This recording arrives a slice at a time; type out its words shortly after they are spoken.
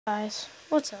Guys,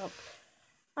 what's up?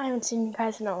 I haven't seen you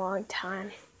guys in a long time.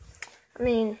 I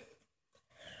mean,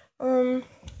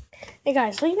 hey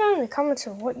guys, leave down in the comments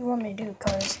of what you want me to do,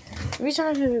 because the reason I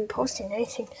haven't been posting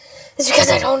anything is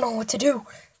because I don't know what to do.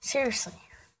 Seriously.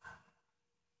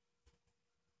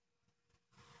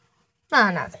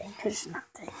 Nah, nothing. Just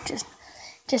nothing.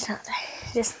 Just nothing.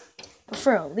 But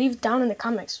for real, leave down in the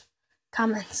comments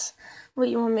what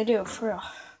you want me to do, for real.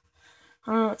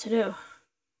 I don't know what to do.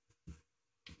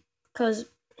 Because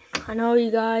I know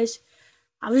you guys,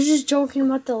 I was just joking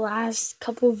about the last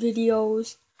couple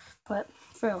videos, but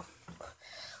for real,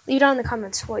 leave down in the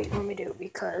comments what you want me to do,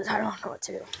 because I don't know what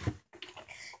to do.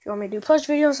 If you want me to do plush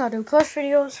videos, I'll do plush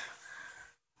videos.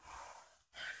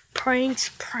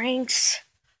 Pranks.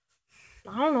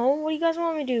 I don't know. What do you guys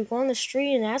want me to do? Go on the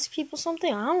street and ask people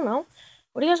something? I don't know.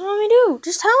 What do you guys want me to do?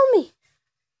 Just tell me.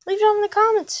 Leave it down in the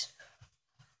comments.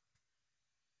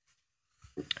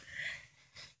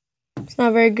 It's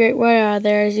not very great weather out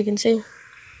there, as you can see.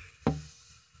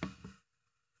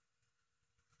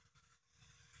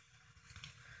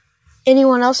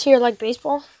 Anyone else here like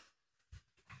baseball?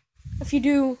 If you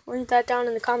do, leave that down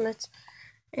in the comments.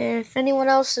 If anyone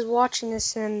else is watching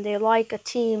this and they like a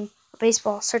team, a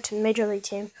baseball, a certain major league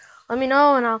team, let me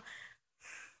know, and I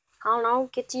don't know,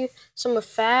 get you some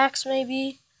facts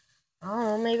maybe. I don't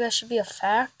know, maybe I should be a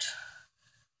fact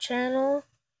channel.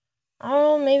 I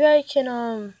don't know, maybe I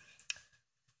can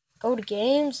go to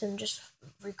games and just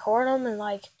record them and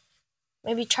like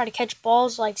maybe try to catch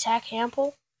balls like Zach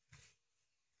Hampel.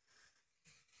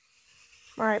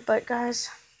 Alright, but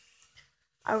guys,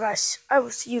 I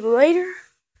will see you later.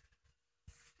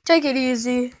 Take it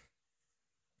easy.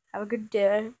 Have a good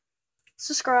day.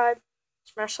 Subscribe,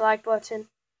 smash the like button,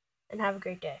 and have a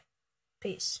great day.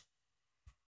 Peace.